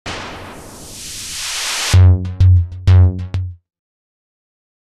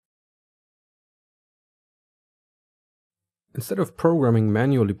Instead of programming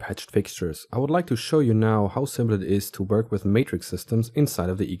manually patched fixtures, I would like to show you now how simple it is to work with matrix systems inside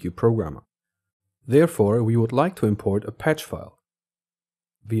of the EQ programmer. Therefore, we would like to import a patch file.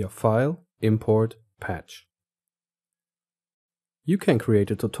 Via File, Import, Patch. You can create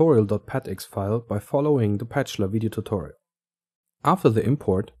a tutorial.patx file by following the Patchler video tutorial. After the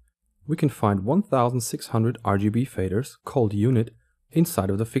import, we can find 1600 RGB faders called unit inside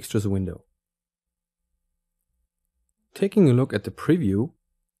of the fixtures window. Taking a look at the preview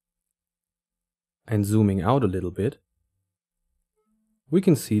and zooming out a little bit, we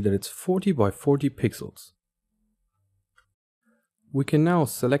can see that it's 40 by 40 pixels. We can now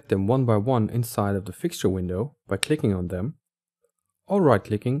select them one by one inside of the fixture window by clicking on them, or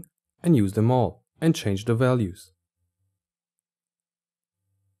right-clicking and use them all and change the values.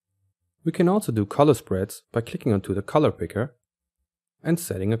 We can also do color spreads by clicking onto the color picker and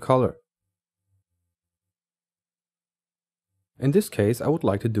setting a color. In this case, I would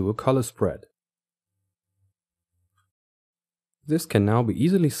like to do a color spread. This can now be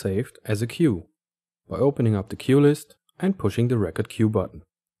easily saved as a cue by opening up the cue list and pushing the Record Cue button.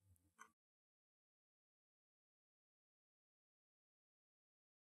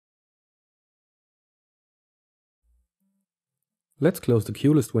 Let's close the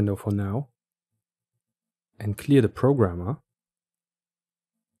cue list window for now and clear the programmer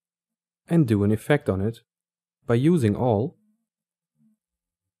and do an effect on it by using all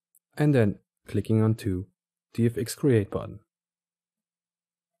and then clicking onto the FX Create button.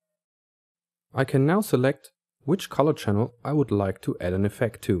 I can now select which color channel I would like to add an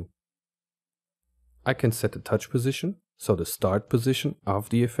effect to. I can set the touch position, so the start position of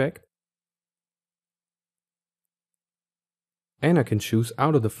the effect. And I can choose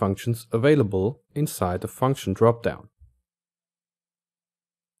out of the functions available inside the function dropdown.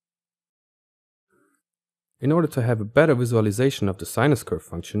 In order to have a better visualization of the sinus curve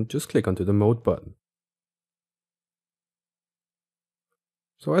function, just click onto the Mode button.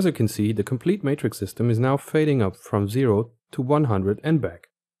 So as you can see, the complete matrix system is now fading up from 0 to 100 and back.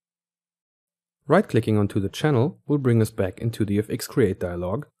 Right-clicking onto the channel will bring us back into the FX Create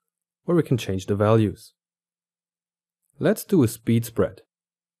dialog, where we can change the values. Let's do a speed spread.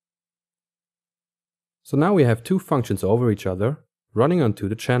 So now we have two functions over each other running onto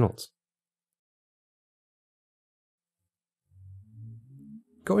the channels.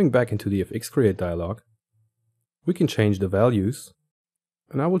 Going back into the FX Create dialog, we can change the values,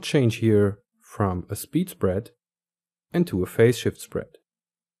 and I will change here from a speed spread and to a phase shift spread.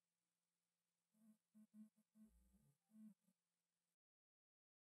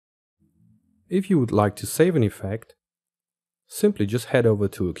 If you would like to save an effect, simply just head over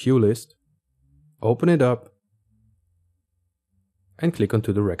to a cue list, open it up, and click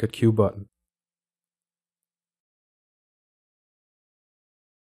onto the Record Cue button.